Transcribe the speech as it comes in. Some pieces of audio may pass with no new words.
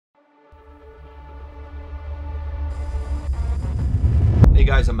Hey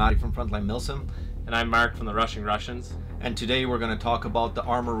guys, I'm Matty from Frontline Milsim. And I'm Mark from the Rushing Russians. And today we're going to talk about the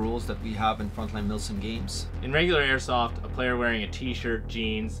armor rules that we have in Frontline Milsim games. In regular airsoft, a player wearing a t-shirt,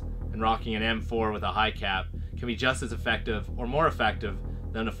 jeans, and rocking an M4 with a high cap can be just as effective or more effective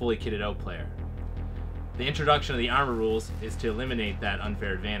than a fully kitted out player. The introduction of the armor rules is to eliminate that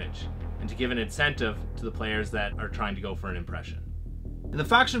unfair advantage and to give an incentive to the players that are trying to go for an impression. In the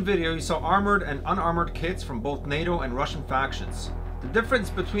faction video, you saw armored and unarmored kits from both NATO and Russian factions. The difference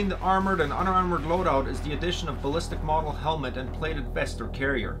between the armored and unarmored loadout is the addition of ballistic model helmet and plated vest or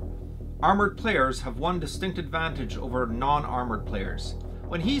carrier. Armored players have one distinct advantage over non-armored players.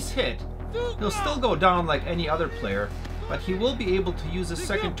 When he's hit, he'll still go down like any other player, but he will be able to use a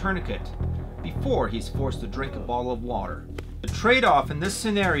second tourniquet before he's forced to drink a bottle of water. The trade-off in this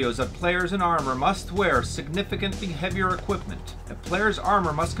scenario is that players in armor must wear significantly heavier equipment. A player's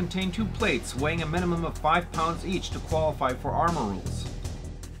armor must contain 2 plates weighing a minimum of 5 pounds each to qualify for armor rules.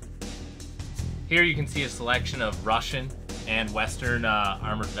 Here you can see a selection of Russian and Western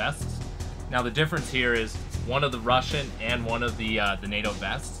armored vests. Now the difference here is one of the Russian and one of the NATO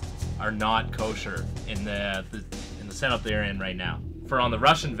vests are not kosher in the setup they're in right now. For on the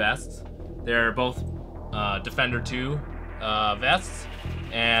Russian vests, they're both Defender 2 vests,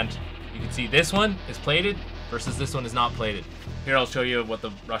 and you can see this one is plated versus this one is not plated. Here I'll show you what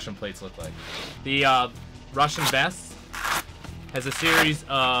the Russian plates look like. The Russian vest has a series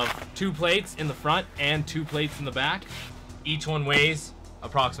of 2 plates in the front and 2 plates in the back. Each one weighs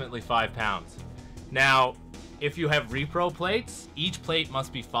approximately 5 pounds. Now, if you have repro plates, each plate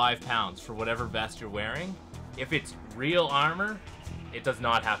must be 5 pounds for whatever vest you're wearing. If it's real armor, it does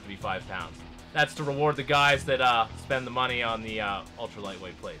not have to be 5 pounds. That's to reward the guys that spend the money on the ultra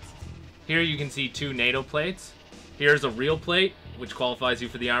lightweight plates. Here you can see 2 NATO plates. Here's a real plate, which qualifies you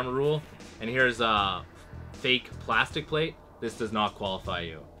for the armor rule, and here's a fake plastic plate. This does not qualify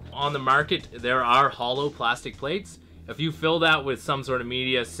you. On the market, there are hollow plastic plates. If you fill that with some sort of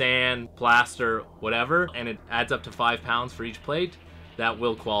media, sand, plaster, whatever, and it adds up to 5 pounds for each plate, that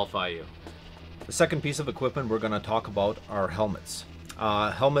will qualify you. The second piece of equipment we're going to talk about are helmets.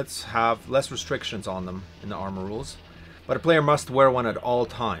 Helmets have less restrictions on them in the armor rules, but a player must wear one at all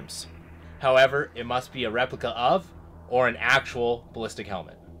times. However, it must be a replica of or an actual ballistic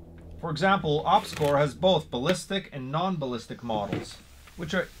helmet. For example, opscore has both ballistic and non-ballistic models,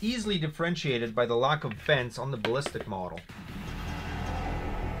 which are easily differentiated by the lack of vents on the ballistic model.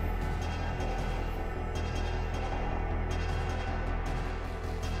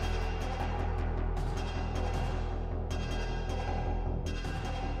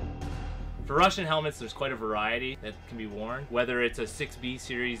 For Russian helmets, there's quite a variety that can be worn. Whether it's a 6B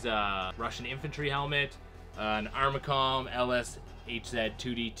series Russian infantry helmet, an Armacom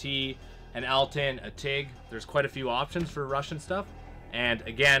LS-HZ2DT, an Altin, a TIG. There's quite a few options for Russian stuff. And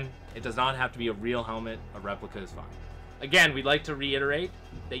again, it does not have to be a real helmet. A replica is fine. Again, we'd like to reiterate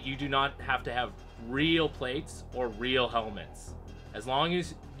that you do not have to have real plates or real helmets. As long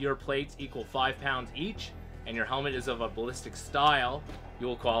as your plates equal 5 pounds each and your helmet is of a ballistic style, you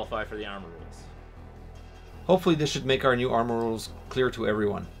will qualify for the armor rules. Hopefully this should make our new armor rules clear to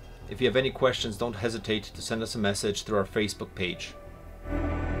everyone. If you have any questions, don't hesitate to send us a message through our Facebook page.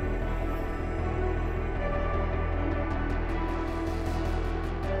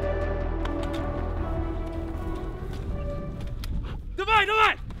 Come on, come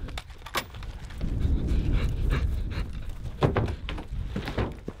on!